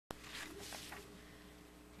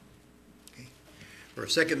For our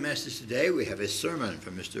second message today, we have a sermon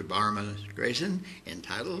from Mr. Barnabas Grayson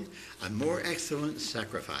entitled, A More Excellent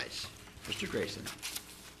Sacrifice. Mr. Grayson.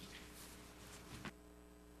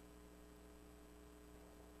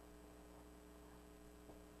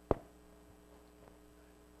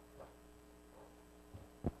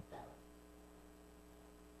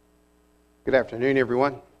 Good afternoon,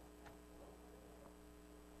 everyone.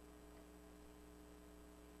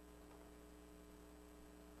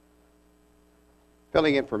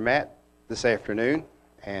 Filling in for Matt this afternoon,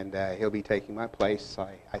 and he'll be taking my place,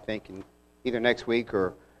 I think, in either next week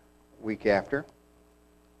or week after.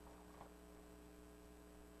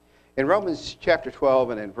 In Romans chapter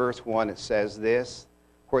 12 and in verse 1 it says this,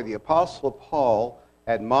 where the Apostle Paul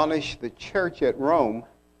admonished the church at Rome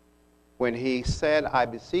when he said, I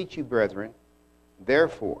beseech you, brethren,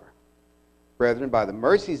 therefore, brethren, by the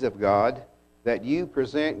mercies of God, that you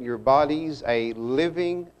present your bodies a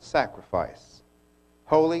living sacrifice,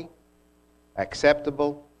 holy,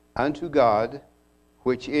 acceptable unto God,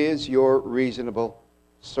 which is your reasonable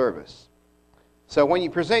service. So when you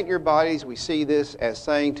present your bodies, we see this as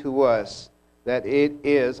saying to us that it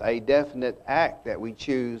is a definite act that we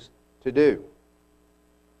choose to do.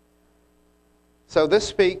 So this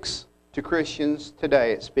speaks to Christians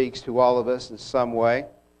today. It speaks to all of us in some way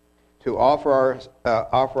to offer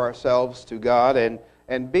ourselves to God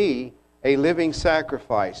and be a living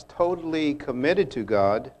sacrifice, totally committed to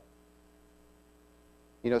God.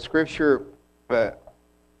 You know, Scripture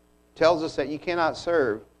tells us that you cannot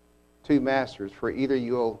serve two masters, for either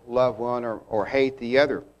you'll love one or hate the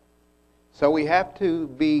other. So we have to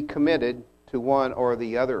be committed to one or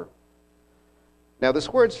the other. Now, this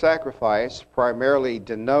word sacrifice primarily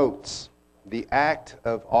denotes the act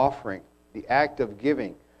of offering, the act of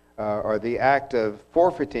giving, or the act of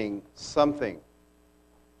forfeiting something.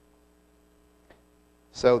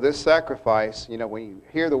 So this sacrifice, you know, when you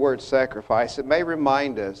hear the word sacrifice, it may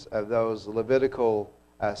remind us of those Levitical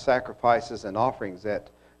sacrifices and offerings that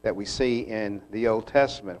we see in the Old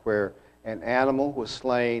Testament, where an animal was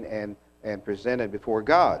slain and presented before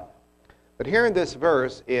God. But here in this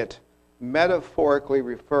verse, it metaphorically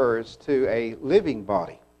refers to a living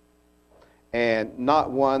body, and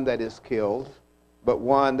not one that is killed, but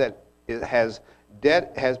one that has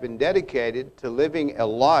been dedicated to living a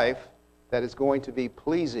life that is going to be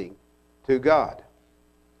pleasing to God.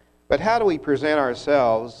 But how do we present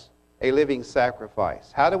ourselves a living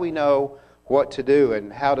sacrifice? How do we know what to do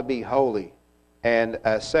and how to be holy and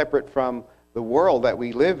separate from the world that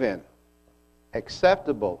we live in,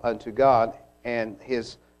 acceptable unto God and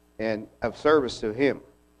of service to Him?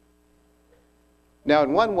 Now,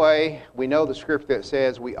 in one way, we know the Scripture that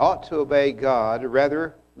says we ought to obey God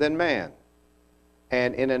rather than man.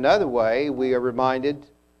 And in another way, we are reminded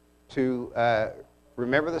to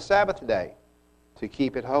remember the Sabbath day, to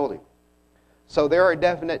keep it holy. So there are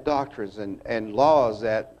definite doctrines and laws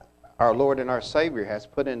that our Lord and our Savior has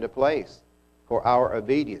put into place for our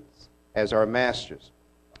obedience as our masters.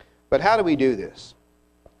 But how do we do this?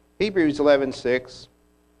 Hebrews 11:6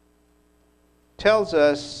 tells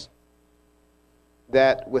us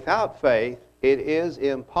that without faith it is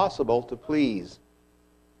impossible to please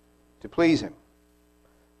Him.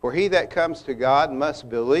 For he that comes to God must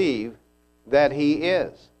believe that He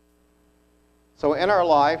is. So in our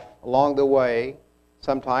life, along the way,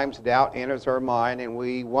 sometimes doubt enters our mind and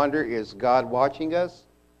we wonder, is God watching us?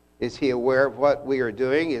 Is He aware of what we are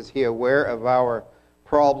doing? Is He aware of our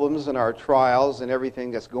problems and our trials and everything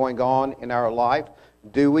that's going on in our life?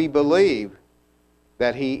 Do we believe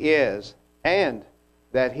that He is, and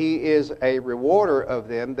that He is a rewarder of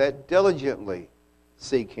them that diligently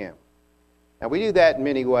seek Him? Now, we do that in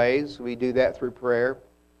many ways. We do that through prayer.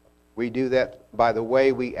 We do that by the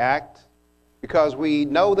way we act, because we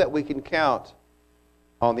know that we can count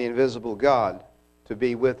on the invisible God to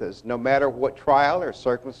be with us, no matter what trial or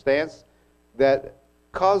circumstance that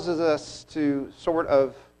causes us to sort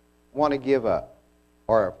of want to give up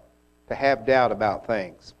or to have doubt about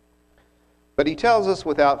things. But he tells us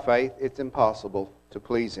without faith it's impossible to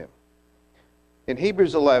please Him. In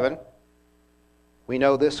Hebrews 11, we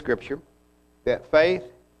know this scripture, that faith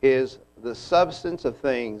is the substance of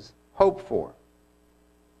things hoped for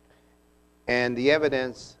and the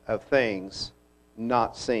evidence of things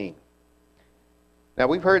not seen. Now,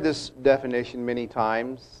 we've heard this definition many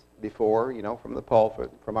times before, you know, from the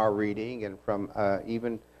pulpit, from our reading, and from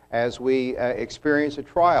even as we experience a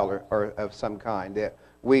trial or of some kind, that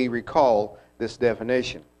we recall this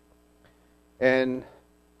definition. And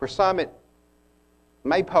for some, it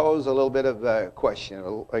may pose a little bit of a question.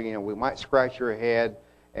 You know, we might scratch your head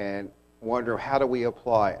and wonder, how do we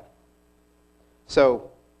apply it? So,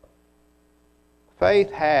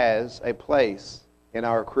 Faith has a place in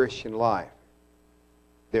our Christian life.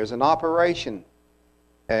 There's an operation,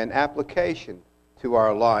 an application to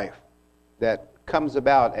our life that comes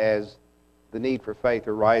about as the need for faith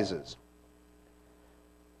arises.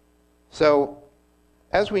 So,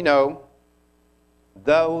 as we know,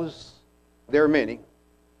 there are many,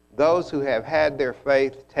 those who have had their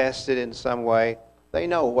faith tested in some way, they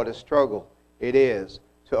know what a struggle it is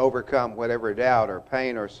to overcome whatever doubt or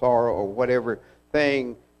pain or sorrow or whatever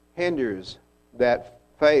thing hinders that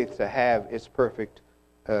faith to have its perfect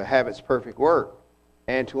work,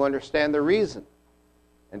 and to understand the reason,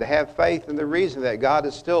 and to have faith in the reason that God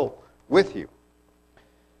is still with you.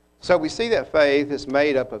 So we see that faith is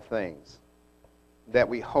made up of things that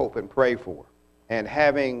we hope and pray for, and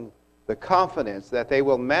having the confidence that they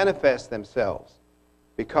will manifest themselves,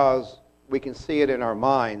 because we can see it in our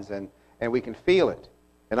minds and we can feel it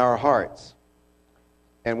in our hearts.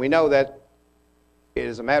 And we know that it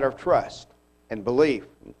is a matter of trust and belief,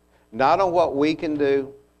 not on what we can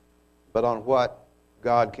do, but on what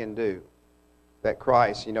God can do. That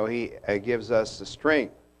Christ, He gives us the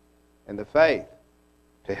strength and the faith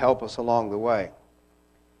to help us along the way.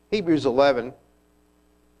 Hebrews 11,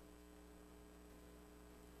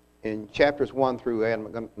 in chapters 1 through 8,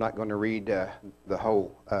 I'm not going to read the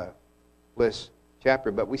whole list chapter,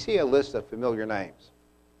 but we see a list of familiar names.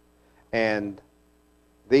 And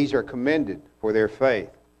these are commended for their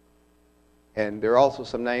faith. And there are also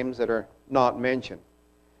some names that are not mentioned.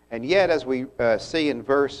 And yet, as we see in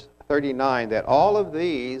verse 39, that all of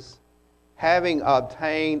these, having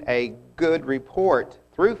obtained a good report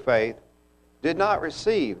through faith, did not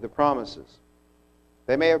receive the promises.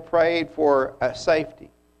 They may have prayed for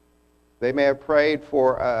safety. They may have prayed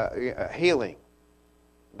for healing.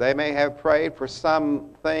 They may have prayed for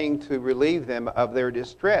something to relieve them of their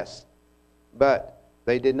distress. But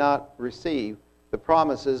they did not receive the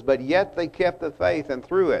promises, but yet they kept the faith, and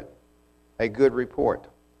through it, a good report.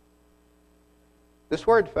 This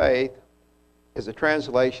word faith is a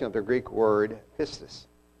translation of the Greek word pistis,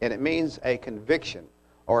 and it means a conviction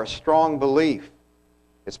or a strong belief.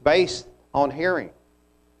 It's based on hearing.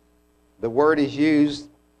 The word is used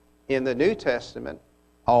in the New Testament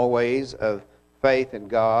always of faith in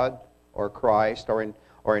God or Christ or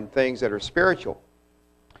in things that are spiritual.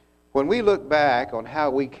 When we look back on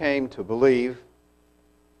how we came to believe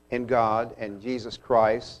in God and Jesus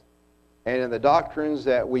Christ and in the doctrines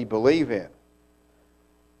that we believe in,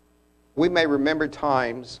 we may remember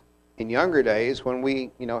times in younger days when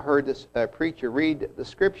we heard this preacher read the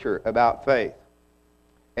Scripture about faith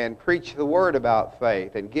and preach the Word about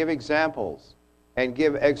faith and give examples and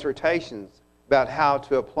give exhortations about how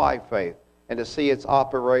to apply faith and to see its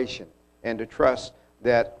operation and to trust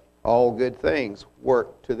that all good things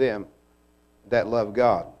work to them that love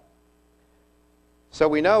God. So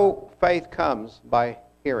we know faith comes by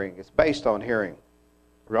hearing. It's based on hearing.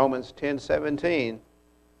 Romans 10:17,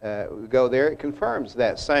 we go there, it confirms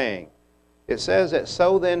that saying. It says that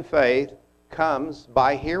so then faith comes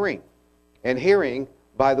by hearing, and hearing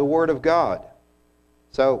by the Word of God.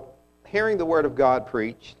 So hearing the Word of God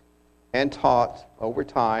preached and taught over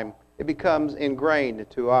time, it becomes ingrained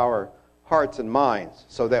into our hearts and minds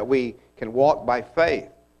so that we can walk by faith.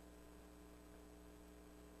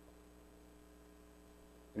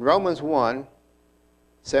 In Romans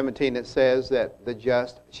 1:17 it says that the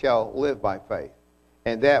just shall live by faith,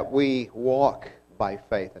 and that we walk by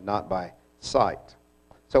faith and not by sight.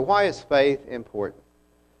 So why is faith important?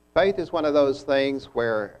 Faith is one of those things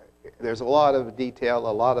where there's a lot of detail,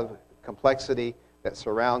 a lot of complexity that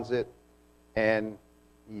surrounds it, and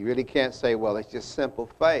you really can't say, well, it's just simple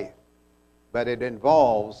faith. But it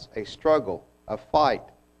involves a struggle, a fight,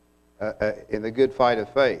 in the good fight of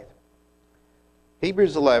faith.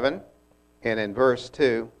 Hebrews 11, and in verse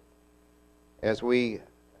 2, as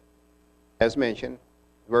mentioned,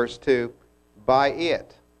 verse 2, by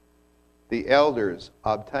it the elders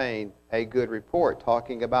obtained a good report,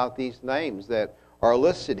 talking about these names that are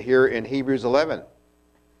listed here in Hebrews 11.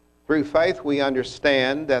 Through faith we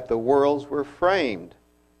understand that the worlds were framed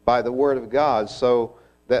by the Word of God, so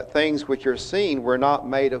that things which are seen were not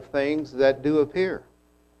made of things that do appear.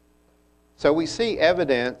 So we see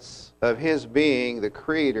evidence of His being the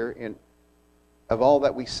creator of all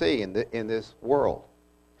that we see in this world.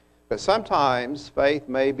 But sometimes faith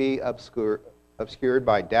may be obscured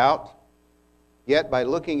by doubt, yet by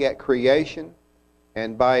looking at creation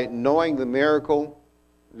and by knowing the miracle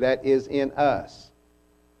that is in us,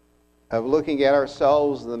 of looking at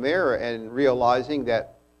ourselves in the mirror and realizing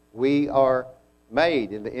that we are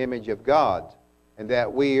made in the image of God, and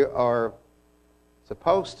that we are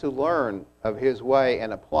supposed to learn of His way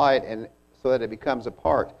and apply it, and so that it becomes a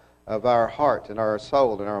part of our heart and our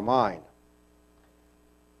soul and our mind.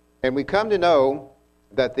 And we come to know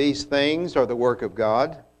that these things are the work of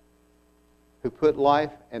God, who put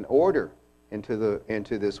life and order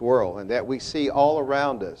into this world, and that we see all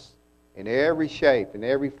around us in every shape, in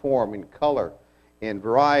every form, in color, in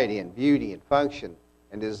variety, in beauty, in function,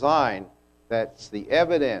 and design. That's the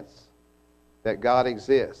evidence that God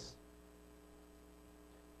exists.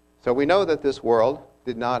 So we know that this world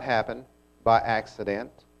did not happen by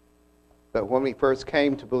accident, but when we first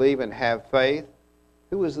came to believe and have faith,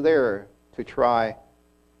 who was there to try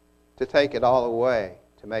to take it all away,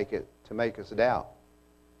 to make us doubt?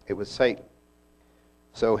 It was Satan.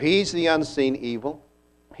 So he's the unseen evil.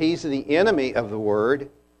 He's the enemy of the Word.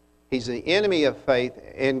 He's the enemy of faith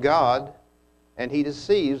in God, and he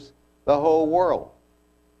deceives the whole world.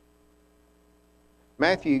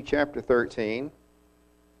 Matthew chapter 13,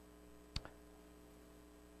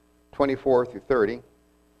 24 through 30.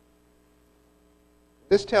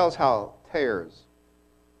 This tells how tares,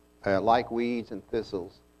 like weeds and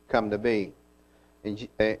thistles, come to be.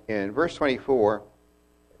 In verse 24,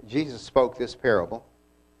 Jesus spoke this parable,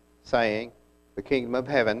 saying, "The kingdom of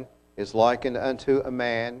heaven is likened unto a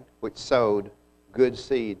man which sowed good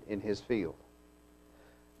seed in his field.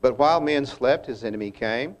 But while men slept, his enemy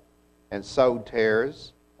came and sowed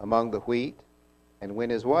tares among the wheat and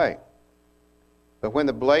went his way. But when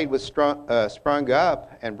the blade was sprung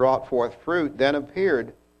up and brought forth fruit, then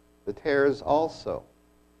appeared the tares also."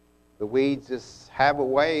 The weeds just have a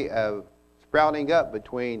way of sprouting up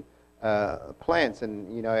between plants,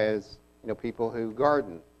 and as people who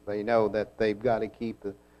garden, they know that they've got to keep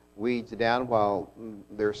the weeds down while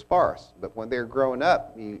they're sparse. But when they're growing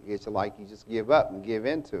up, it's like you just give up and give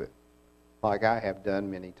into it, like I have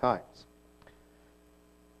done many times.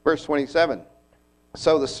 Verse 27.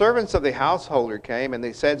 "So the servants of the householder came, and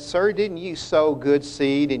they said, Sir, didn't you sow good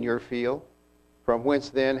seed in your field? From whence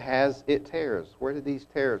then has it tares?" Where did these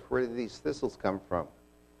tares, where did these thistles come from?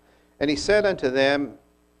 And he said unto them,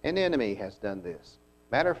 "An enemy has done this."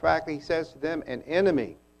 Matter of fact, he says to them, "An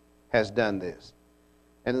enemy has done this."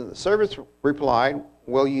 And the servants replied,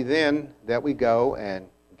 "Will you then that we go and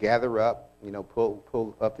gather up,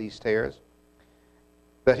 pull up these tares?"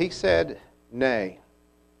 But he said, "Nay,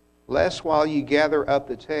 lest while you gather up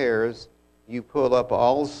the tares, you pull up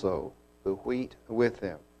also the wheat with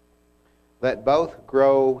them. Let both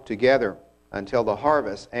grow together until the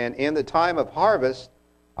harvest. And in the time of harvest,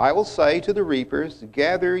 I will say to the reapers,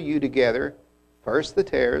 Gather you together, first the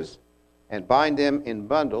tares, and bind them in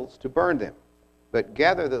bundles to burn them. But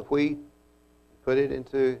gather the wheat, put it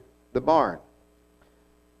into the barn."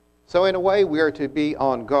 So in a way, we are to be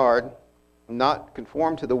on guard, not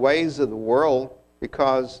conform to the ways of the world,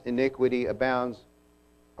 because iniquity abounds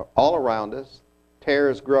all around us.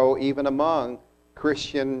 Tares grow even among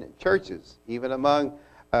Christian churches, even among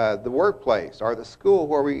the workplace or the school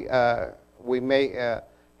where we may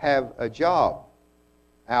have a job,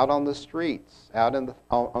 out on the streets, out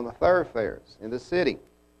on the thoroughfares in the city.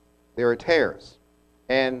 There are tares,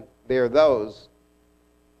 and there are those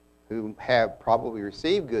who have probably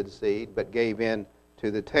received good seed but gave in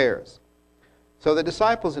to the tares. So the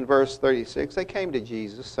disciples in verse 36, they came to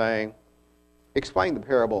Jesus saying, "Explain the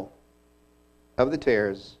parable of the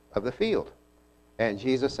tares of the field." And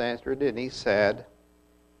Jesus answered, and he said,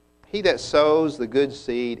 "He that sows the good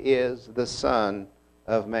seed is the Son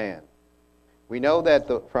of Man." We know that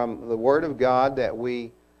from the Word of God that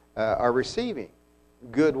we are receiving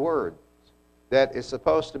good words that is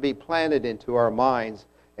supposed to be planted into our minds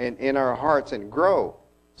and in our hearts and grow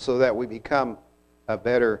so that we become a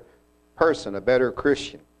better person, a better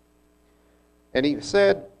Christian. And he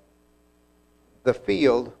said, the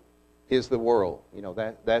field is the world.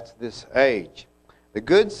 That's this age. The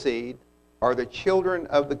good seed are the children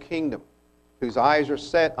of the kingdom, whose eyes are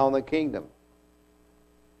set on the kingdom.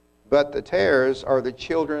 But the tares are the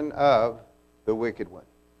children of the wicked one.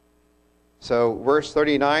 So verse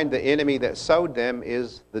 39, the enemy that sowed them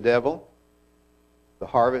is the devil. The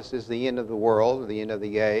harvest is the end of the world, the end of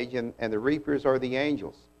the age, and the reapers are the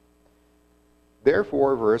angels.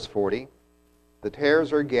 Therefore, verse 40, the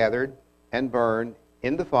tares are gathered and burned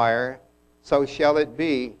in the fire, so shall it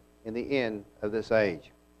be in the end of this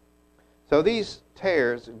age. So these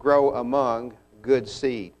tares grow among good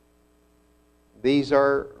seed. These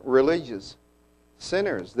are religious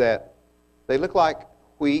sinners that they look like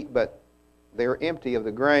wheat, but they're empty of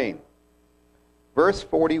the grain. Verse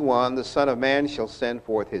 41, the Son of Man shall send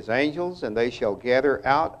forth his angels, and they shall gather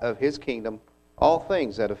out of his kingdom all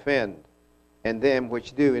things that offend, and them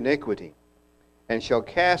which do iniquity, and shall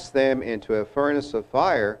cast them into a furnace of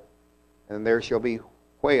fire, and there shall be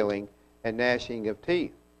wailing and gnashing of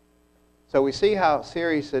teeth. So we see how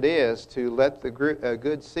serious it is to let the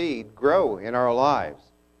good seed grow in our lives,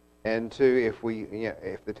 and to,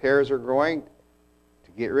 if the tares are growing,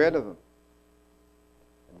 to get rid of them.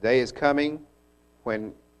 The day is coming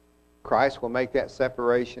when Christ will make that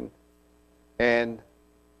separation, and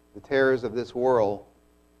the tares of this world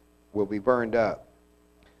will be burned up.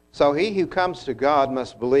 So he who comes to God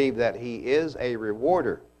must believe that he is a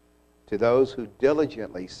rewarder to those who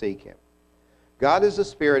diligently seek him. God is a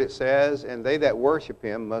spirit, it says, and they that worship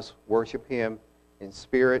him must worship him in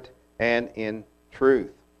spirit and in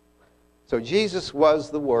truth. So Jesus was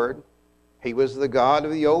the Word. He was the God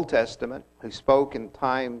of the Old Testament who spoke in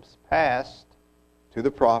times past to the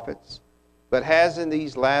prophets, but has in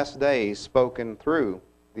these last days spoken through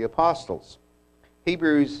the apostles.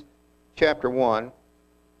 Hebrews chapter 1,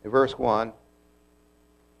 verse 1,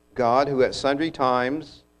 God, who at sundry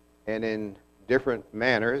times and in different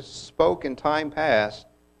manners spoke in time past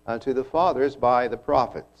unto the fathers by the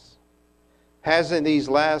prophets, has in these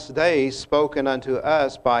last days spoken unto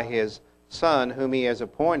us by his Son, whom he has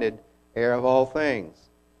appointed heir of all things,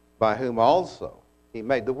 by whom also he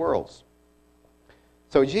made the worlds.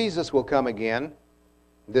 So Jesus will come again,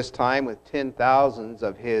 this time with 10,000s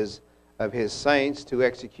of his saints to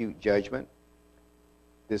execute judgment.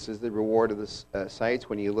 This is the reward of the saints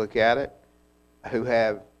when you look at it, who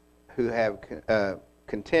have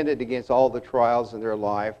contended against all the trials in their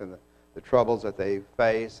life and the troubles that they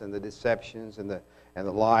face, and the deceptions and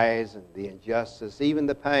the lies and the injustice, even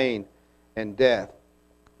the pain and death,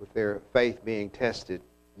 with their faith being tested,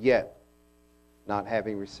 yet not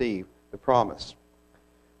having received the promise.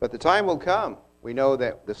 But the time will come, we know,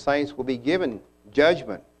 that the saints will be given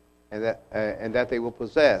judgment, and that they will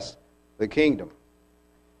possess the kingdom.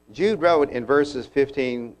 Jude wrote in verses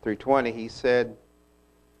 15 through 20, he said,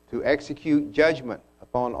 to execute judgment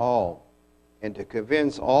upon all, and to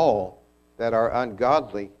convince all that are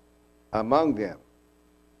ungodly among them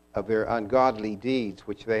of their ungodly deeds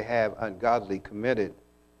which they have ungodly committed,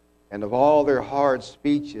 and of all their hard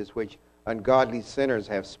speeches which ungodly sinners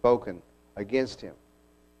have spoken against him.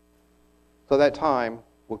 So that time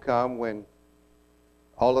will come when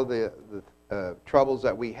all of the troubles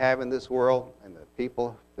that we have in this world and the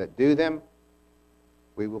people that do them,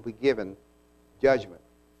 we will be given judgment.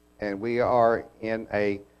 And we are in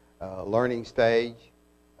a learning stage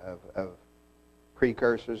of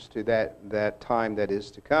precursors to that time that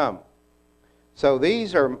is to come. So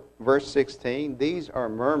these are, verse 16, these are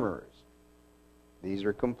murmurers. These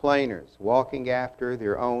are complainers, walking after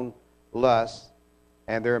their own lusts,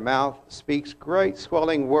 and their mouth speaks great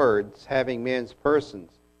swelling words, having men's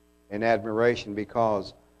persons in admiration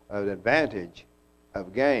because of the advantage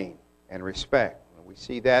of gain and respect. We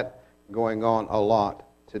see that going on a lot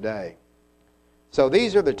today. So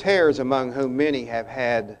these are the tares among whom many have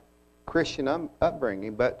had Christian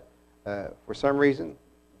upbringing, but for some reason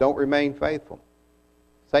don't remain faithful.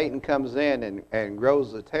 Satan comes in and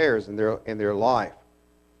grows the tares in their life.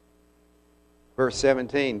 Verse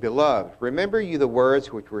 17, Beloved, remember you the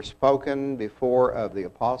words which were spoken before of the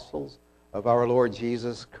apostles of our Lord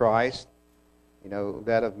Jesus Christ,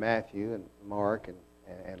 that of Matthew and Mark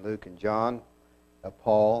and Luke and John, of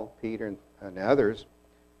Paul, Peter, and others,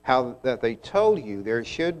 how that they told you there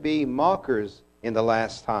should be mockers in the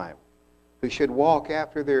last time, who should walk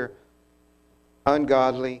after their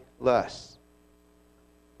ungodly lusts.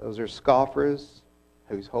 Those are scoffers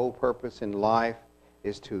whose whole purpose in life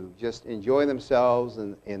is to just enjoy themselves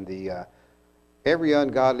in the every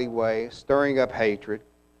ungodly way, stirring up hatred,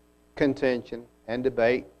 contention, and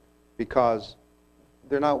debate, because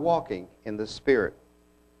they're not walking in the Spirit,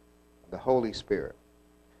 the Holy Spirit.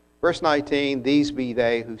 Verse 19, These be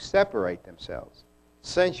they who separate themselves,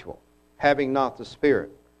 sensual, having not the Spirit.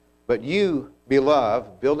 But you,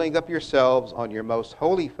 beloved, building up yourselves on your most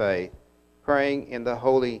holy faith, praying in the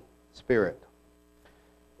Holy Spirit.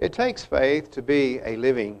 It takes faith to be a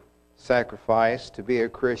living sacrifice, to be a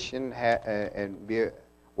Christian and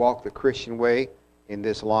walk the Christian way in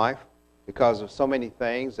this life, because of so many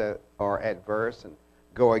things that are adverse and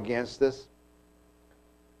go against us.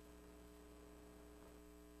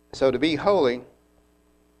 So to be holy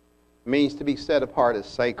means to be set apart as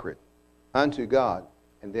sacred unto God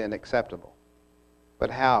and then acceptable. But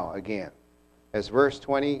how, again? As verse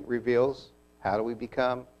 20 reveals, how do we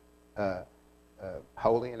become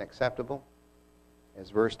holy and acceptable? As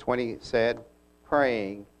verse 20 said,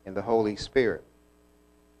 praying in the Holy Spirit.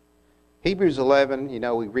 Hebrews 11,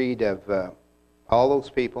 we read of all those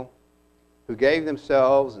people who gave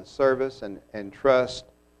themselves in service and trust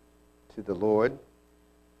to the Lord.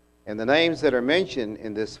 And the names that are mentioned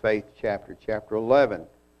in this faith chapter 11,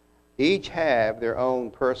 each have their own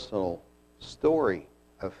personal story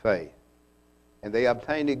of faith. And they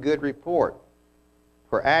obtained a good report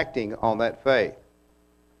for acting on that faith.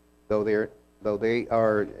 Though they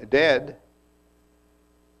are dead,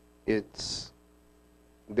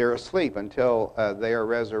 they're asleep until they are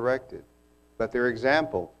resurrected. But their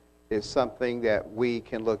example is something that we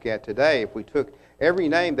can look at today. If we took every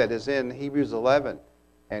name that is in Hebrews 11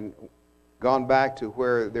 and gone back to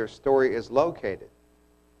where their story is located,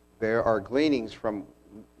 there are gleanings from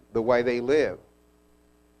the way they live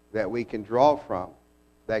that we can draw from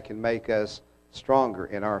that can make us stronger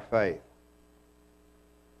in our faith.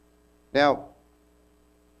 Now,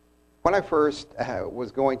 when I first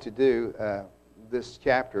was going to do this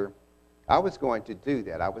chapter, I was going to do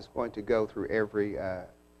that. I was going to go through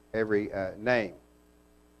every name.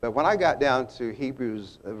 But when I got down to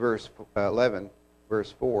Hebrews 11,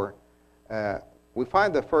 verse 4, we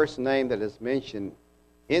find the first name that is mentioned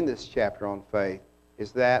in this chapter on faith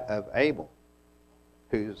is that of Abel,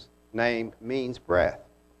 whose name means breath.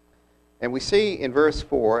 And we see in verse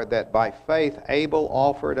 4 that by faith Abel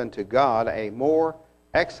offered unto God a more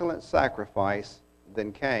excellent sacrifice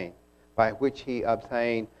than Cain, by which he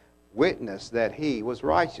obtained witness that he was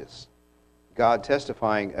righteous, God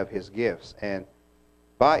testifying of his gifts, and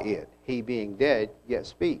by it he being dead yet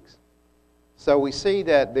speaks. So we see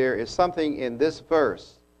that there is something in this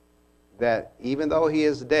verse that even though he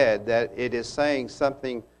is dead, that it is saying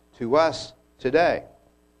something to us today.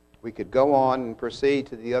 We could go on and proceed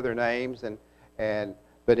to the other names,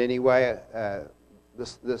 but anyway,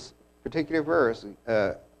 this particular verse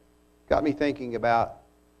got me thinking about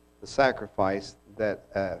the sacrifice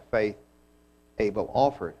that faith Abel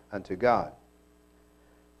offered unto God.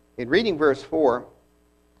 In reading verse 4,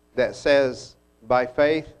 that says, by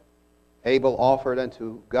faith Abel offered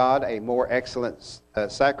unto God a more excellent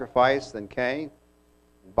sacrifice than Cain,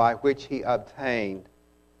 by which he obtained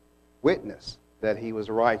witness that he was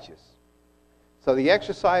righteous. So the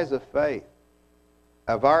exercise of faith,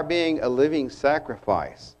 of our being a living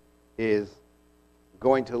sacrifice, is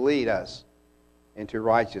going to lead us into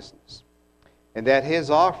righteousness. And that his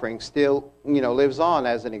offering still, lives on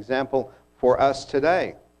as an example for us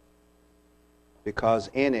today, because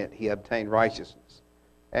in it he obtained righteousness.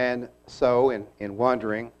 And so, in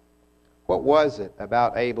wondering, what was it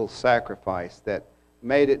about Abel's sacrifice that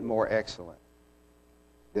made it more excellent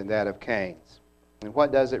than that of Cain's? And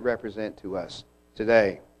what does it represent to us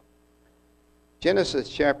today? Genesis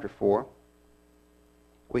chapter 4,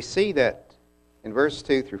 we see that in verse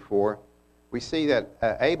 2 through 4, we see that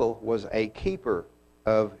Abel was a keeper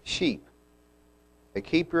of sheep. A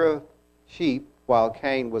keeper of sheep, while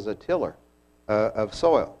Cain was a tiller of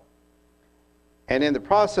soil. And in the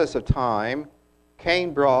process of time,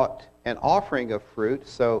 Cain brought an offering of fruit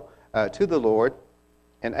to the Lord,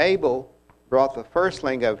 and Abel brought the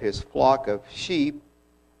firstling of his flock of sheep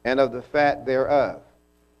and of the fat thereof.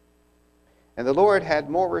 And the Lord had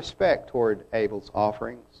more respect toward Abel's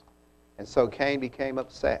offerings, and so Cain became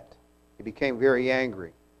upset. He became very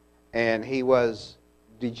angry, and he was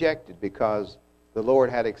dejected because the Lord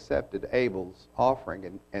had accepted Abel's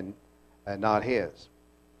offering and not his.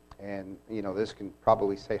 And, this can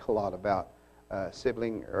probably say a lot about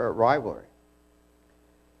sibling rivalry.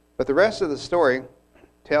 But the rest of the story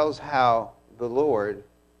tells how the Lord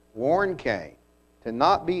warned Cain to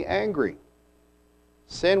not be angry.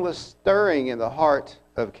 Sin was stirring in the heart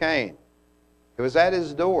of Cain. It was at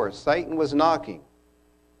his door. Satan was knocking.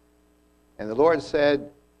 And the Lord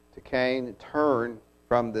said to Cain, turn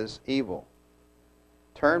from this evil.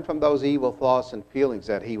 Turn from those evil thoughts and feelings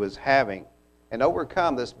that he was having and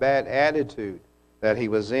overcome this bad attitude that he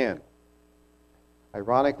was in.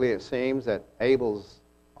 Ironically, it seems that Abel's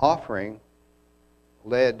offering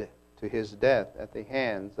led to his death at the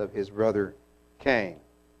hands of his brother Cain.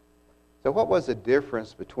 So what was the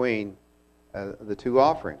difference between the two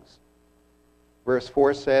offerings? Verse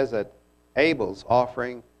 4 says that Abel's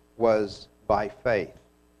offering was by faith.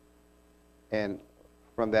 And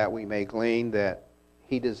from that we may glean that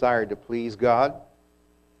he desired to please God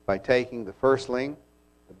by taking the firstling,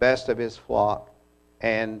 the best of his flock,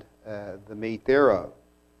 and the meat thereof.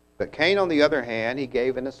 But Cain, on the other hand, he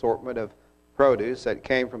gave an assortment of produce that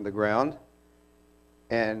came from the ground.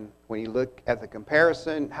 And when you look at the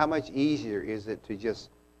comparison, how much easier is it to just,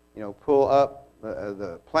 pull up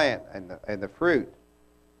the plant and the fruit?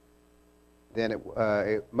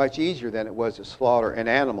 Much easier than it was to slaughter an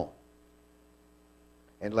animal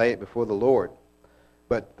and lay it before the Lord.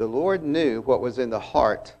 But the Lord knew what was in the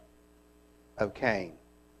heart of Cain.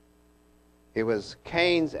 It was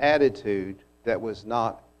Cain's attitude that was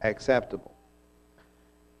not acceptable.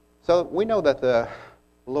 So we know that the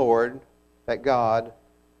Lord, that God,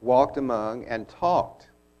 walked among and talked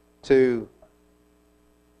to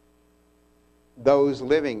those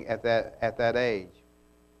living at that age,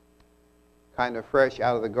 kind of fresh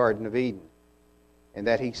out of the Garden of Eden, and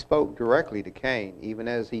that he spoke directly to Cain, even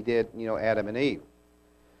as he did, Adam and Eve.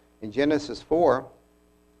 In Genesis 4,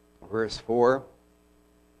 verse 4,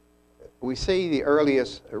 we see the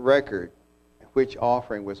earliest record which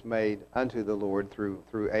offering was made unto the Lord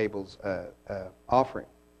through Abel's offering.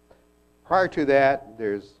 Prior to that,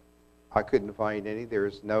 I couldn't find any.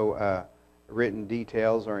 There's no written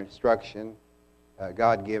details or instruction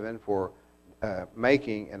God-given for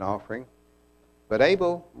making an offering. But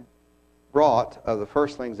Abel brought of the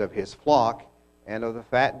firstlings of his flock and of the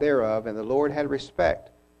fat thereof, and the Lord had respect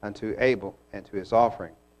unto Abel and to his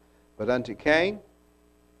offering. But unto Cain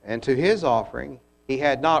and to his offering he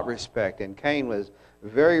had not respect, and Cain was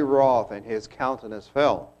very wroth, and his countenance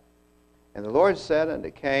fell. And the Lord said unto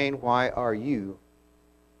Cain, Why are you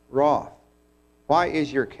wroth? Why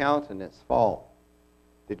is your countenance fall?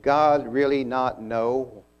 Did God really not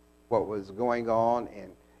know what was going on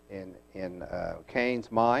in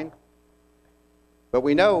Cain's mind? But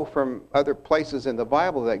we know from other places in the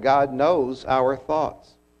Bible that God knows our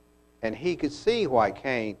thoughts. And he could see why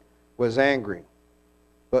Cain was angry.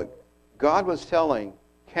 But God was telling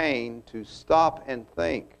Cain to stop and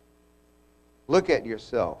think. Look at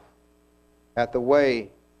yourself, at the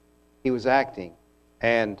way he was acting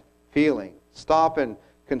and feeling. Stop and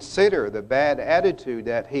consider the bad attitude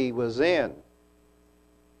that he was in.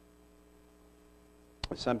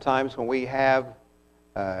 Sometimes when we have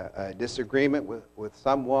a disagreement with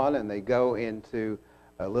someone and they go into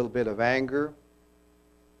a little bit of anger,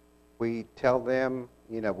 we tell them,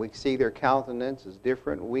 we see their countenance is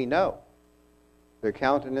different. We know their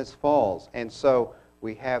countenance falls. And so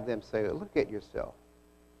we have them say, look at yourself.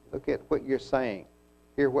 Look at what you're saying.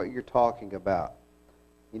 Hear what you're talking about.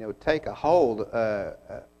 Take a hold of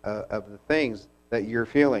the things that you're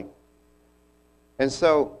feeling. And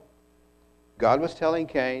so God was telling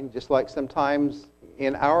Cain, just like sometimes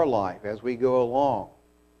in our life as we go along,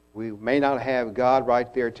 we may not have God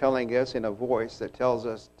right there telling us in a voice that tells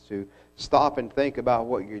us to stop and think about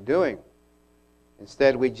what you're doing.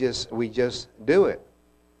 Instead, we just do it.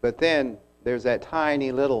 But then there's that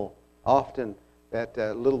tiny little, often that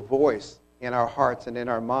little voice in our hearts and in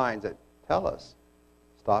our minds that tell us,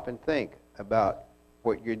 stop and think about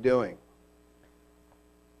what you're doing.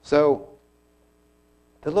 So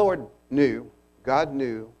the Lord knew, God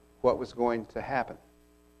knew what was going to happen.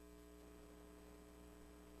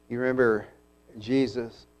 You remember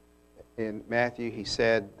Jesus in Matthew, he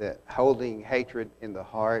said that holding hatred in the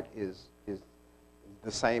heart is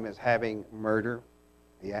the same as having murder,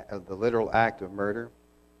 the literal act of murder.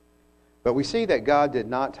 But we see that God did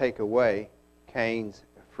not take away Cain's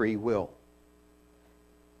free will.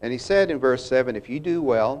 And he said in verse 7, if you do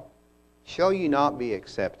well, shall you not be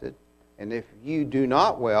accepted? And if you do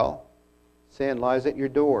not well, sin lies at your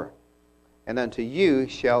door. And unto you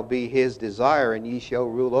shall be his desire, and ye shall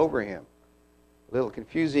rule over him. A little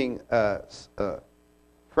confusing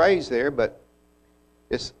phrase there, but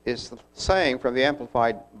it's saying from the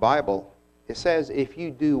Amplified Bible, it says, if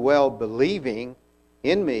you do well believing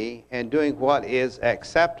in me and doing what is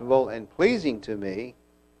acceptable and pleasing to me,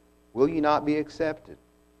 will you not be accepted?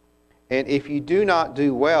 And if you do not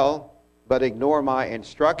do well, but ignore my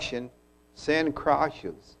instruction, sin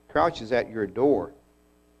crouches at your door.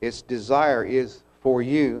 Its desire is for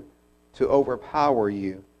you to overpower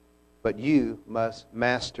you, but you must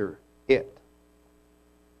master it.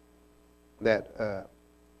 That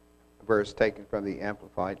verse taken from the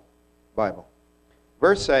Amplified Bible.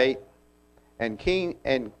 Verse 8, and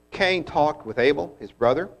Cain talked with Abel, his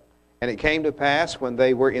brother, and it came to pass when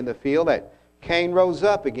they were in the field that Cain rose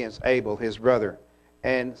up against Abel, his brother,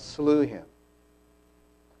 and slew him.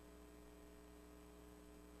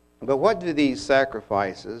 But what do these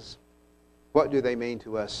sacrifices, what do they mean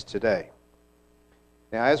to us today?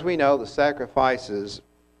 Now, as we know, the sacrifices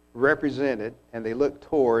represented, and they look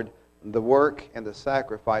toward the work and the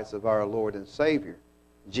sacrifice of our Lord and Savior,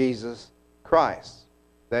 Jesus Christ.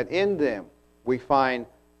 That in them we find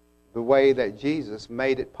the way that Jesus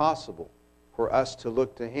made it possible for us to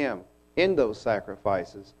look to Him in those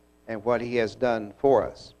sacrifices and what He has done for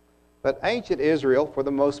us. But ancient Israel, for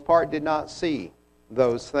the most part, did not see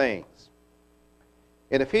those things.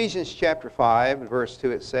 In Ephesians chapter 5, verse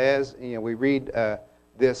 2, it says, we read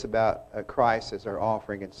this about Christ as our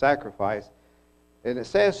offering and sacrifice, and it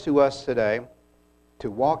says to us today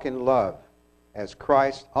to walk in love as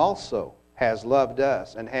Christ also has loved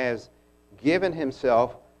us and has given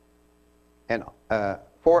Himself and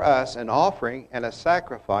for us an offering and a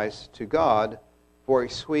sacrifice to God for a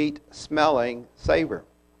sweet-smelling savor.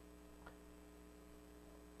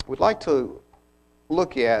 We'd like to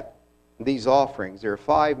look at these offerings. There are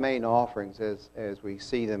 5 main offerings as we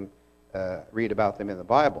see them, read about them in the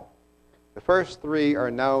Bible. The first 3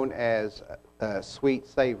 are known as sweet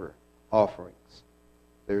savor offerings.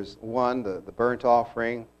 There's one, the burnt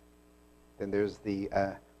offering. Then there's the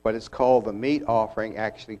what is called the meat offering,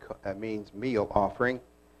 actually means meal offering.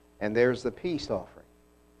 And there's the peace offering.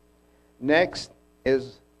 Next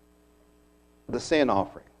is the sin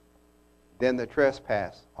offering. Then the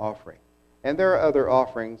trespass offering. And there are other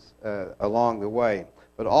offerings along the way.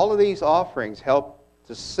 But all of these offerings help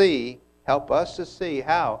us to see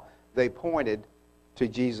how they pointed to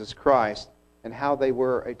Jesus Christ and how they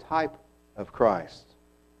were a type of Christ.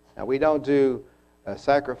 Now, we don't do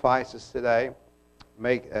sacrifices today,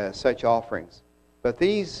 make such offerings. But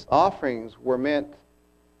these offerings were meant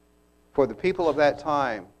for the people of that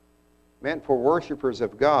time, meant for worshipers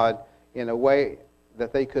of God in a way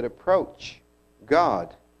that they could approach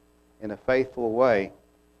God in a faithful way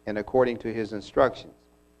and according to His instructions.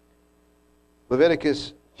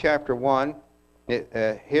 Leviticus chapter 1,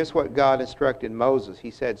 here's what God instructed Moses.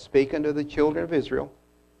 He said, "Speak unto the children of Israel,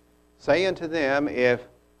 say unto them, if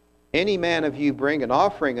any man of you bring an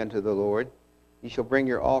offering unto the Lord, ye shall bring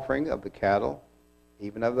your offering of the cattle,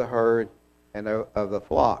 even of the herd, and of the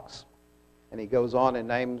flocks." And he goes on and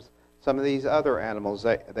names some of these other animals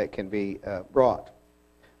that can be brought.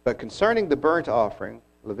 But concerning the burnt offering,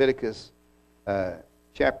 Leviticus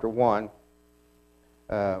chapter 1,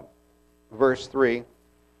 verse 3,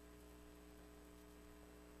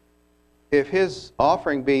 if his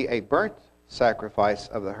offering be a burnt sacrifice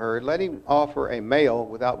of the herd, let him offer a male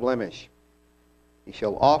without blemish. He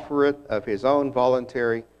shall offer it of his own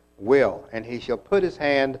voluntary will, and he shall put his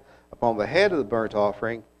hand upon the head of the burnt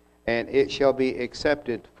offering, and it shall be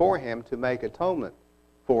accepted for him to make atonement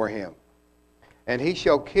for him. And he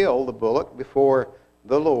shall kill the bullock before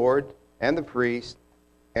the Lord, and the priest,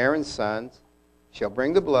 Aaron's sons, shall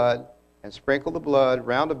bring the blood, and sprinkle the blood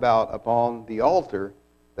round about upon the altar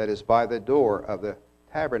that is by the door of the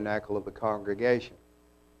tabernacle of the congregation.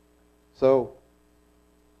 So,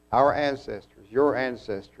 our ancestors, your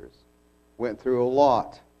ancestors, went through a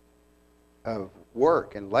lot of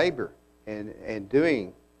work and labor in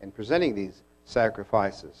doing and presenting these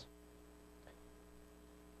sacrifices.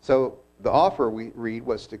 So the offer, we read,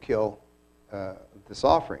 was to kill this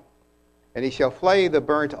offering. And he shall flay the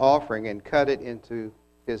burnt offering and cut it into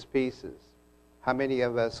his pieces. How many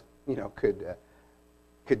of us,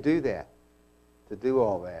 could do that? To do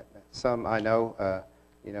all that? Some I know,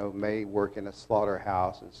 may work in a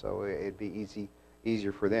slaughterhouse, and so it'd be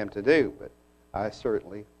easier for them to do. But I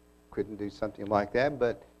certainly couldn't do something like that.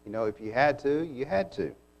 But if you had to, you had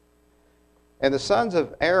to. And the sons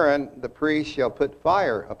of Aaron, the priest, shall put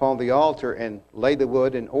fire upon the altar and lay the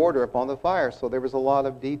wood in order upon the fire. So there was a lot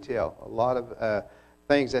of detail, a lot of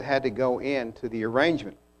things that had to go into the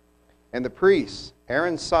arrangement. And the priests,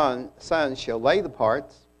 Aaron's sons, shall lay the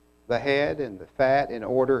parts, the head and the fat, in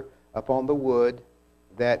order upon the wood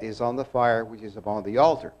that is on the fire, which is upon the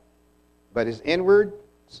altar. But his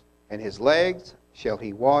inwards and his legs shall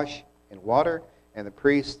he wash in water, and the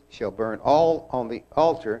priest shall burn all on the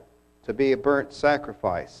altar, to be a burnt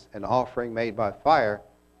sacrifice, an offering made by fire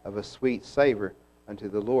of a sweet savor unto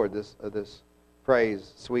the Lord. This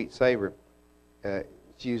phrase, sweet savor,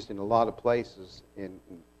 it's used in a lot of places in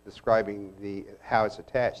describing how it's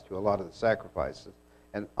attached to a lot of the sacrifices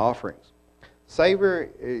and offerings. Savor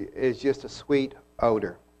is just a sweet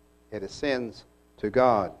odor. It ascends to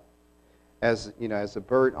God. As a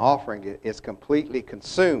burnt offering, it's completely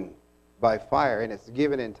consumed by fire, and it's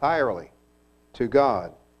given entirely to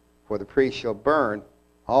God. For the priest shall burn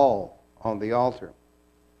all on the altar.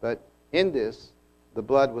 But in this, the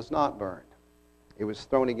blood was not burned. It was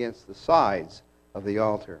thrown against the sides of the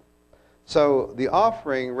altar. So the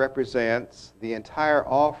offering represents the entire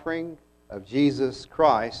offering of Jesus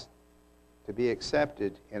Christ to be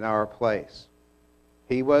accepted in our place.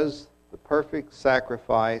 He was the perfect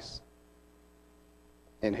sacrifice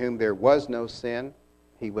in whom there was no sin.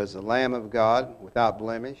 He was the Lamb of God without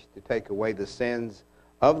blemish to take away the sins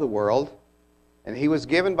of the world, and he was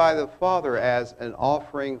given by the Father as an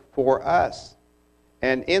offering for us.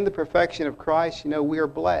 And in the perfection of Christ, we are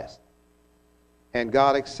blessed. And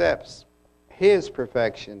God accepts his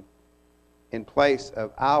perfection in place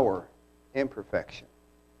of our imperfection.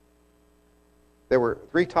 There were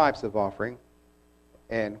 3 types of offering,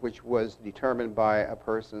 and which was determined by a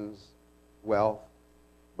person's wealth,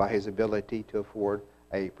 by his ability to afford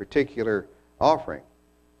a particular offering.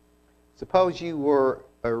 Suppose you were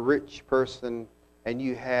a rich person and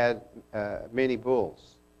you had many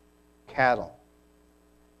bulls, cattle,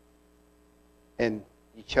 and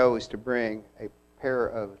you chose to bring a pair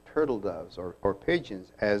of turtle doves or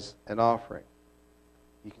pigeons as an offering,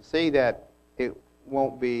 you can see that it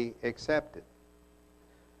won't be accepted.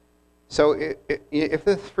 So if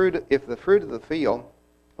the fruit of the field,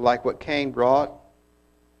 like what Cain brought,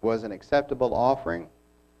 was an acceptable offering,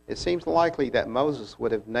 it seems likely that Moses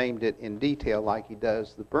would have named it in detail like he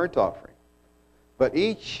does the burnt offering. But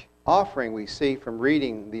each offering we see from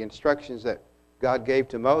reading the instructions that God gave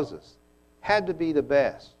to Moses had to be the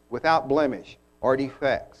best, without blemish or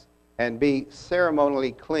defects, and be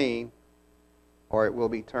ceremonially clean, or it will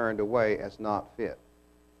be turned away as not fit.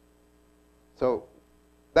 So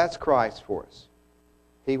that's Christ for us.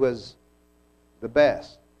 He was the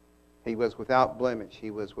best. He was without blemish. He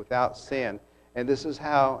was without sin. And this is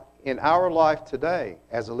how, in our life today,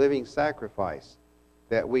 as a living sacrifice,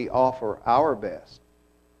 that we offer our best.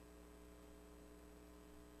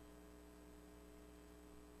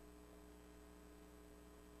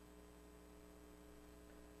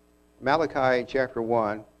 Malachi chapter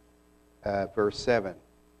 1, verse 7.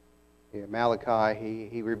 Malachi,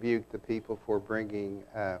 he rebuked the people for bringing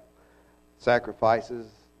sacrifices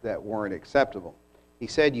that weren't acceptable. He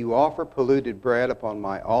said, "You offer polluted bread upon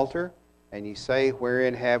my altar, and you say,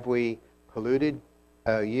 wherein have we polluted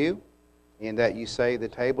you? In that you say, the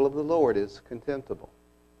table of the Lord is contemptible.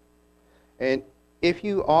 And if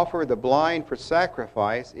you offer the blind for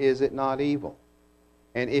sacrifice, is it not evil?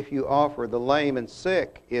 And if you offer the lame and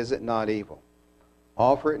sick, is it not evil?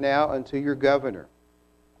 Offer it now unto your governor.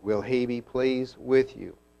 Will he be pleased with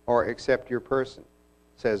you, or accept your person,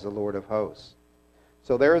 says the Lord of hosts."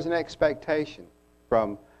 So there is an expectation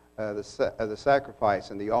from the sacrifice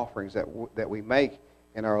and the offerings that we make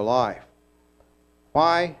in our life.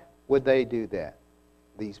 Why would they do that?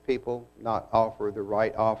 These people not offer the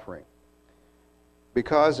right offering.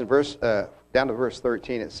 Because in down to verse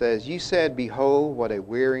 13 it says, "You said, behold, what a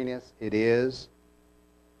weariness it is,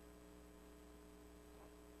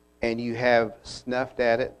 and you have snuffed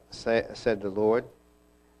at it, said the Lord,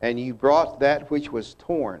 and you brought that which was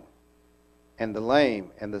torn, and the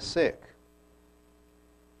lame, and the sick."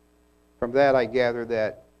 From that I gather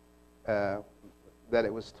that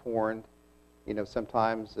it was torn.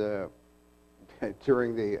 Sometimes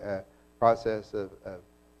during the process of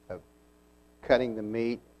cutting the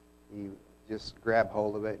meat, you just grab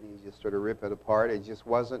hold of it and you just sort of rip it apart. It just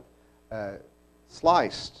wasn't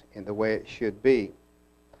sliced in the way it should be.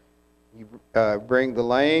 You bring the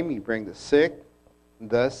lame, you bring the sick,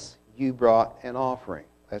 thus you brought an offering.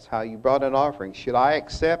 That's how you brought an offering. "Should I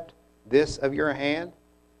accept this of your hand?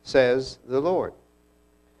 Says the Lord."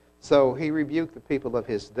 So he rebuked the people of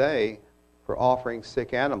his day for offering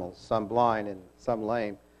sick animals, some blind and some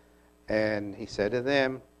lame. And he said to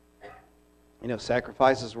them,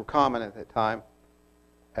 sacrifices were common at that time.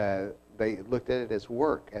 They looked at it as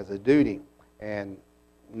work, as a duty, and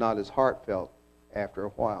not as heartfelt after a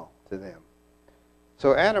while to them.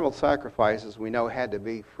 So animal sacrifices, we know, had to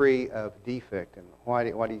be free of defect. And why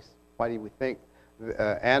do we think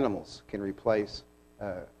animals can replace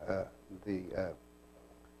the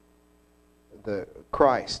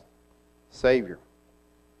Christ, Savior?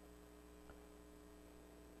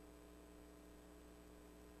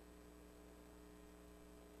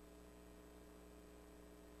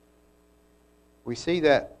 We see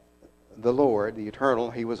that the Lord, the Eternal,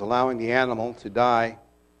 He was allowing the animal to die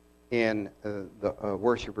in the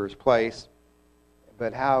worshiper's place.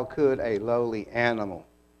 But how could a lowly animal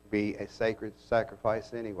be a sacred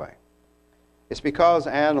sacrifice anyway? It's because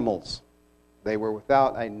animals, they were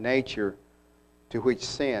without a nature to which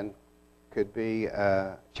sin could be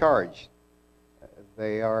charged.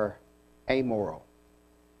 They are amoral.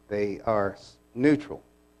 They are neutral.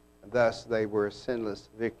 Thus, they were sinless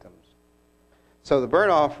victims. So the burnt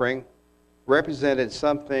offering represented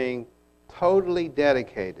something totally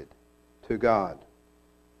dedicated to God.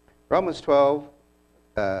 Romans 12,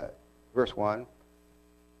 verse 1,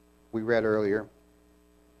 we read earlier.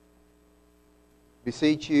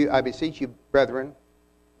 I beseech you, brethren,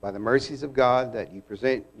 by the mercies of God, that you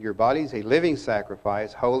present your bodies a living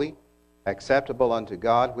sacrifice, holy, acceptable unto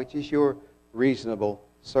God, which is your reasonable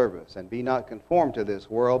service. And be not conformed to this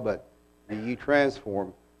world, but be ye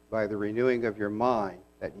transformed by the renewing of your mind,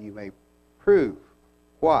 that you may prove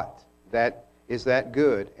what that is that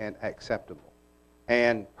good and acceptable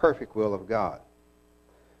and perfect will of God.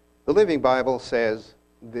 The Living Bible says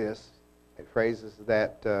this. It phrases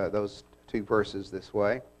that those two verses this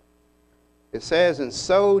way. It says, "And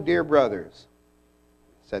so, dear brothers,"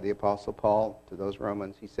 said the Apostle Paul to those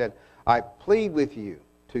Romans, he said, "I plead with you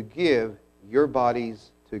to give your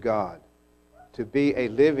bodies to God, to be a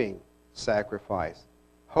living sacrifice,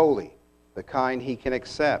 holy, the kind He can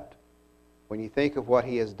accept. When you think of what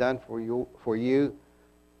He has done for you,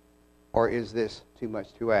 or is this too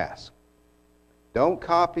much to ask? Don't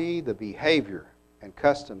copy the behavior and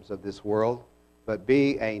customs of this world, but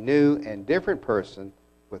be a new and different person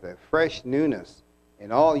with a fresh newness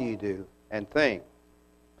in all you do and think.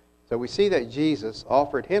 So we see that Jesus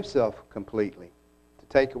offered Himself completely to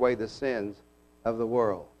take away the sins of the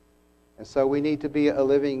world. And so we need to be a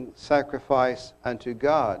living sacrifice unto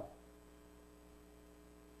God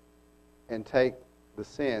and take the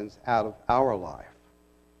sins out of our life.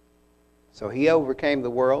 So He overcame the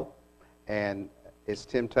world and its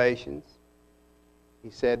temptations. He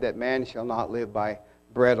said that man shall not live by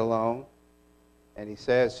bread alone. And He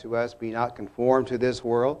says to us, be not conformed to this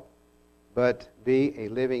world, but be a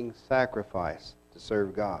living sacrifice to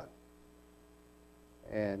serve God.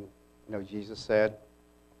 And, Jesus said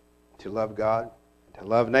to love God and to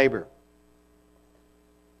love neighbor.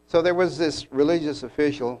 So there was this religious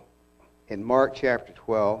official in Mark chapter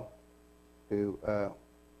 12 who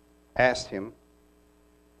asked Him,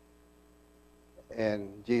 and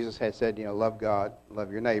Jesus had said, love God,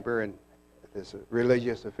 love your neighbor, and this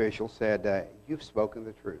religious official said, you've spoken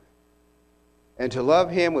the truth. And to love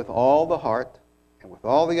Him with all the heart, and with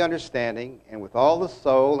all the understanding, and with all the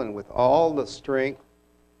soul, and with all the strength,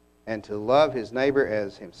 and to love his neighbor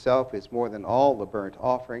as himself is more than all the burnt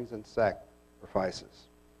offerings and sacrifices.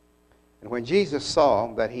 And when Jesus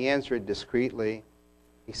saw that he answered discreetly,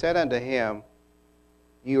 He said unto him,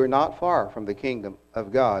 you are not far from the kingdom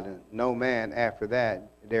of God. And no man after that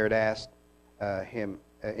dared ask him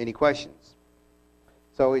any questions.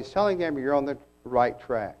 So He's telling them you're on the right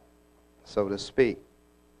track, so to speak.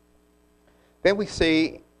 Then we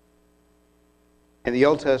see in the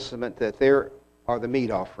Old Testament that there are the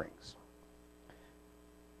meat offerings.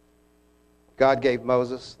 God gave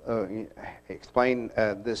Moses, explained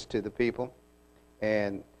this to the people,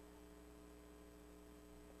 and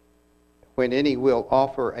when any will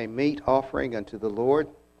offer a meat offering unto the Lord,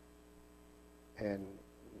 and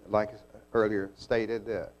like earlier stated,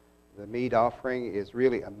 the meat offering is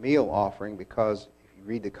really a meal offering, because if you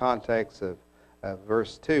read the context of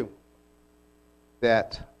verse 2,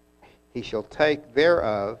 that he shall take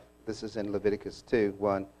thereof, this is in Leviticus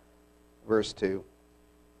 2:1, verse 2,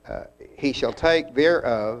 he shall take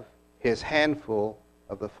thereof his handful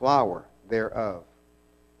of the flour thereof.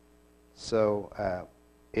 So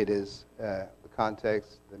it is the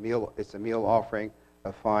context, the meal. It's a meal offering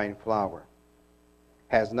of fine flour.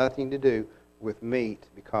 Has nothing to do with meat,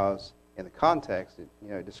 because in the context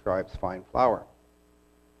it describes fine flour.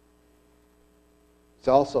 It's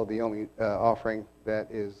also the only offering that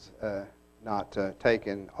is not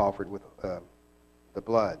offered with the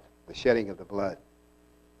blood, the shedding of the blood.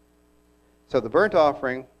 So the burnt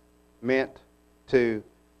offering meant to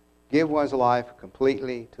give one's life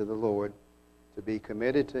completely to the Lord, to be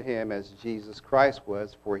committed to Him as Jesus Christ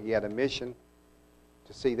was, for He had a mission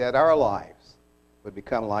to see that our lives would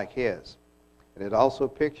become like His. And it also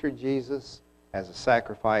pictured Jesus as a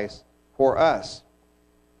sacrifice for us.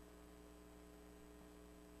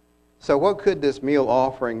 So what could this meal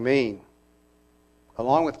offering mean?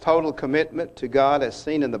 Along with total commitment to God as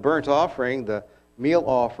seen in the burnt offering, the meal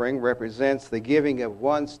offering represents the giving of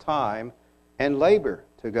one's time and labor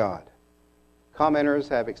to God. Commenters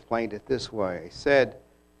have explained it this way. They said,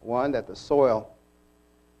 one, that the soil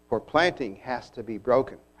for planting has to be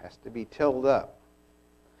broken, has to be tilled up.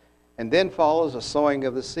 And then follows a sowing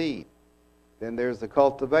of the seed. Then there's the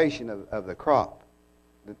cultivation of the crop.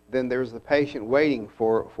 Then there's the patient waiting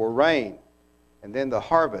for rain. And then the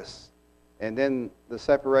harvest. And then the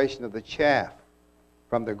separation of the chaff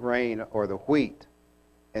from the grain or the wheat.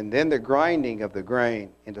 And then the grinding of the grain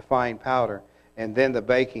into fine powder. And then the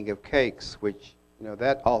baking of cakes, which,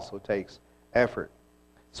 that also takes effort.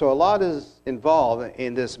 So a lot is involved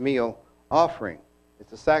in this meal offering.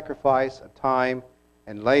 It's a sacrifice of time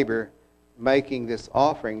and labor, making this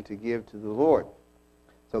offering to give to the Lord.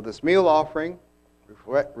 So this meal offering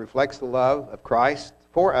reflects the love of Christ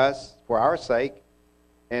for us, for our sake,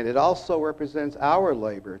 and it also represents our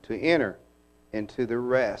labor to enter into the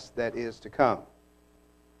rest that is to come.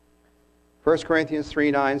 1 Corinthians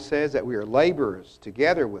 3:9 says that we are laborers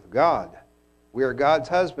together with God. We are God's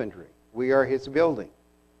husbandry. We are His building.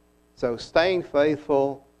 So staying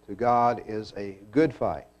faithful to God is a good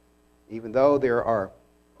fight. Even though there are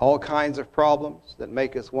all kinds of problems that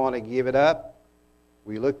make us want to give it up,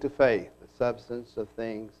 we look to faith, the substance of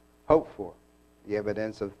things hoped for, the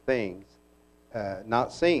evidence of things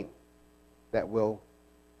not seen, that will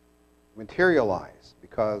materialize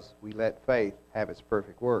because we let faith have its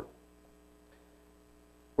perfect work.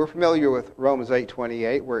 We're familiar with Romans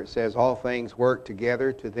 8:28, where it says, all things work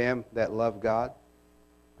together to them that love God,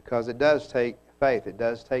 because it does take faith, it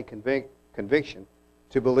does take conviction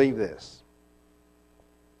to believe this.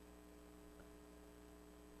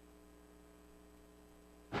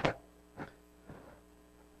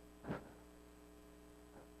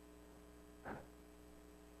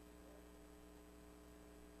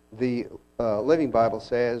 The Living Bible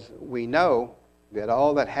says, we know that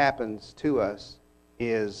all that happens to us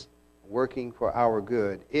is working for our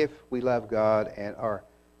good if we love God and are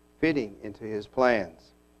fitting into His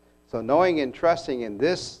plans. So knowing and trusting in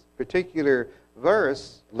this particular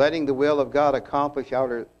verse, letting the will of God accomplish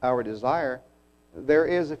our desire, there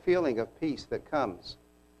is a feeling of peace that comes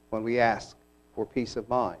when we ask for peace of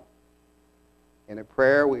mind. In a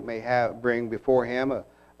prayer, we may bring before Him a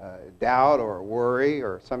doubt or a worry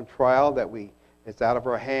or some trial that it's out of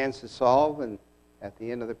our hands to solve, and at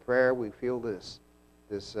the end of the prayer, we feel this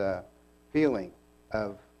feeling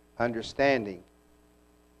of understanding.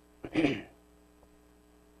 The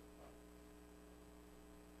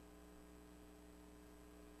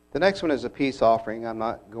next one is a peace offering. I'm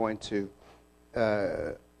not going to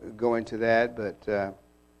go into that, but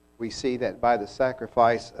we see that by the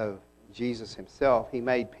sacrifice of Jesus Himself, He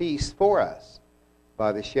made peace for us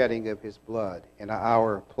by the shedding of His blood in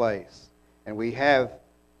our place.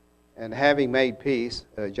 And having made peace,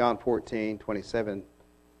 John 14:27,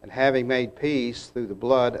 and having made peace through the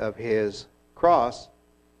blood of His cross,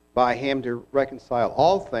 by Him to reconcile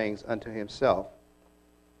all things unto Himself.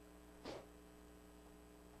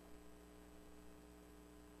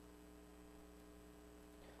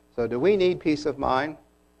 So do we need peace of mind?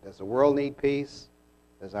 Does the world need peace?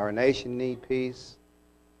 Does our nation need peace?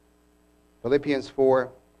 Philippians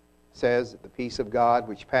 4 says that the peace of God,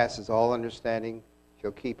 which passes all understanding,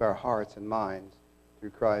 shall keep our hearts and minds through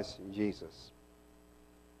Christ Jesus.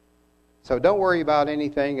 So don't worry about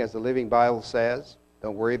anything, as the Living Bible says.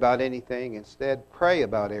 Don't worry about anything. Instead, pray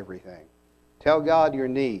about everything. Tell God your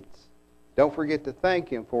needs. Don't forget to thank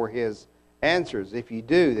Him for His answers. If you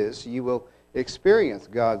do this, you will experience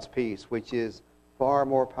God's peace, which is far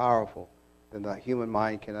more powerful than the human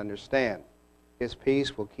mind can understand. His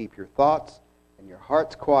peace will keep your thoughts and your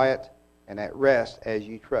hearts quiet and at rest as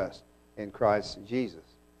you trust in Christ Jesus.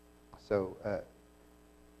 So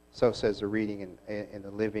says the reading in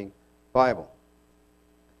the Living Bible.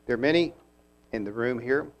 There are many in the room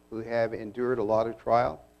here who have endured a lot of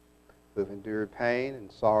trial, who have endured pain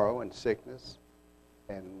and sorrow and sickness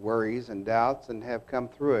and worries and doubts and have come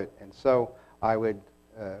through it. And so I would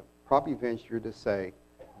probably venture to say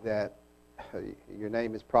that your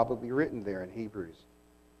name is probably written there in Hebrews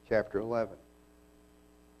chapter 11.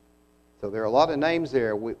 So there are a lot of names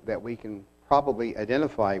there that we can probably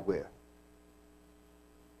identify with.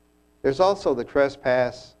 There's also the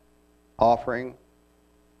trespass offering.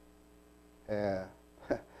 Let's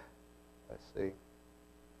see.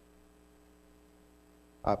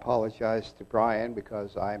 I apologize to Brian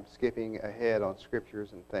because I'm skipping ahead on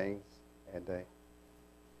scriptures and things, and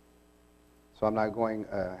so I'm not going,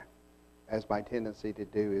 as my tendency to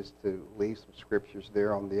do is to leave some scriptures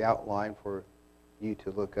there on the outline for you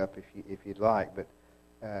to look up if you'd like. But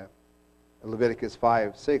Leviticus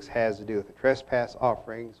 5:6 has to do with the trespass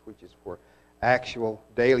offerings, which is for actual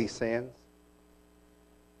daily sins.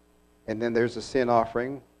 And then there's a sin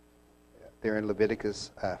offering there in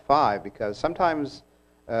Leviticus 5, because sometimes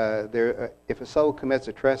if a soul commits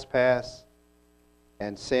a trespass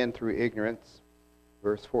and sin through ignorance,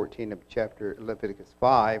 verse 14 of chapter Leviticus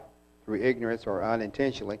 5, through ignorance or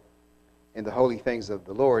unintentionally, in the holy things of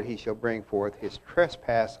the Lord, he shall bring forth his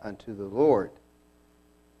trespass unto the Lord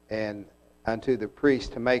and unto the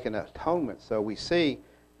priest to make an atonement. So we see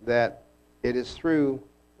that it is through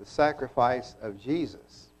the sacrifice of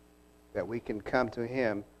Jesus that we can come to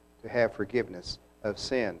Him to have forgiveness of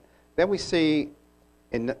sin. Then we see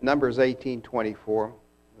in Numbers 18:24,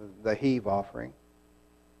 the heave offering.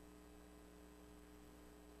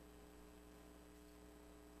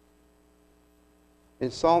 In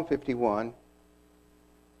Psalm 51,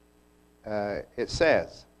 it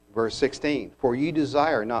says, verse 16, "For you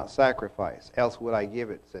desire not sacrifice, else would I give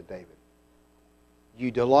it," said David.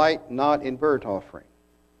 "You delight not in burnt offering.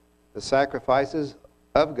 The sacrifices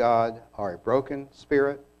of God are a broken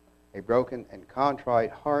spirit, a broken and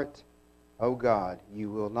contrite heart. O God, you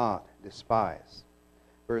will not despise."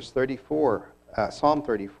 Verse 34, Psalm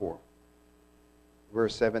 34,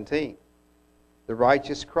 verse 17, "The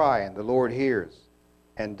righteous cry, and the Lord hears,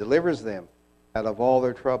 and delivers them out of all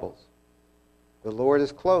their troubles. The Lord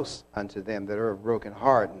is close unto them that are of broken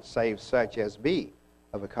heart, and saves such as be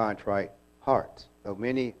of a contrite heart. Though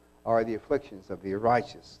many are the afflictions of the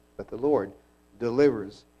righteous, but the Lord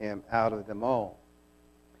delivers him out of them all.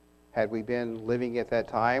 Had we been living at that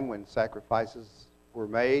time when sacrifices were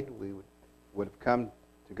made, we would have come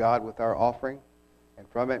to God with our offering, and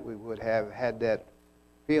from it we would have had that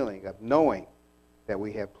feeling of knowing that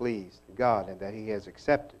we have pleased God and that he has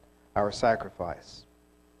accepted our sacrifice.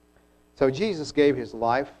 So Jesus gave his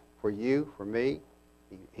life for you, for me.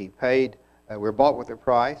 He paid, we're bought with a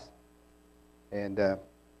price, and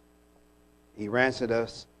he ransomed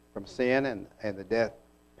us from sin and the death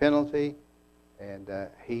penalty, and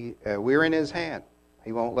we're in his hand.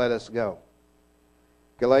 He won't let us go.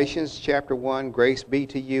 Galatians chapter 1, grace be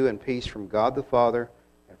to you and peace from God the Father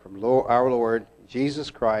and from our Lord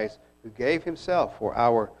Jesus Christ, who gave himself for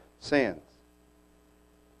our sins,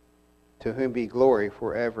 to whom be glory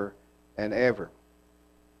forever and ever.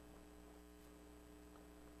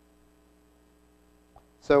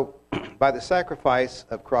 So, by the sacrifice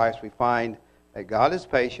of Christ, we find that God is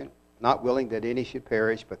patient, not willing that any should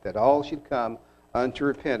perish, but that all should come unto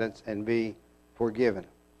repentance and be forgiven.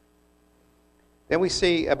 Then we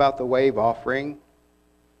see about the wave offering,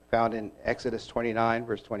 found in Exodus 29,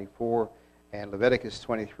 verse 24, and Leviticus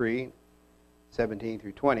 23, 17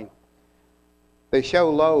 through 20. They show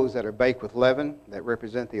loaves that are baked with leaven that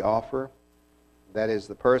represent the offer. That is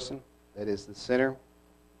the person, that is the sinner.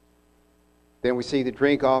 Then we see the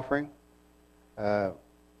drink offering,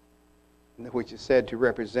 which is said to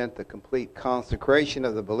represent the complete consecration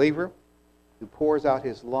of the believer who pours out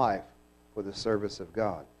his life for the service of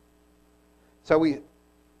God. So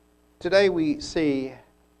today we see,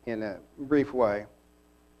 in a brief way,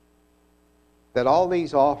 that all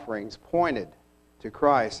these offerings pointed to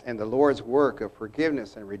Christ and the Lord's work of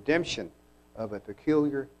forgiveness and redemption of a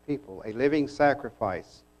peculiar people, a living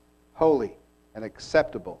sacrifice, holy and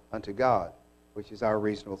acceptable unto God, which is our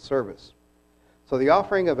reasonable service. So the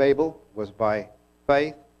offering of Abel was by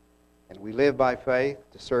faith, and we live by faith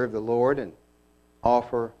to serve the Lord and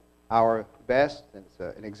offer our best. And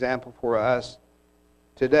it's an example for us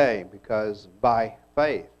today, because by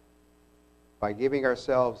faith, by giving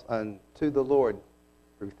ourselves unto the Lord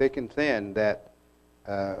through thick and thin, that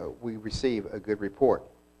we receive a good report.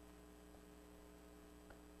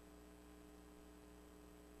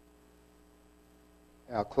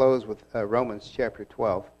 I'll close with Romans chapter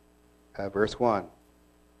 12, verse 1.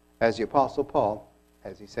 As the Apostle Paul,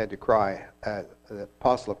 as he said to the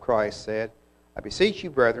Apostle of Christ said, I beseech you,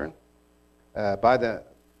 brethren, by the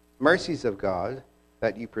mercies of God,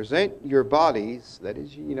 that you present your bodies, that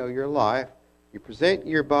is, your life, you present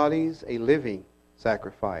your bodies a living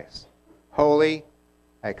sacrifice, holy,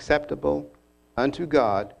 acceptable unto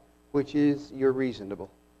God, which is your reasonable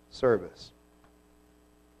service.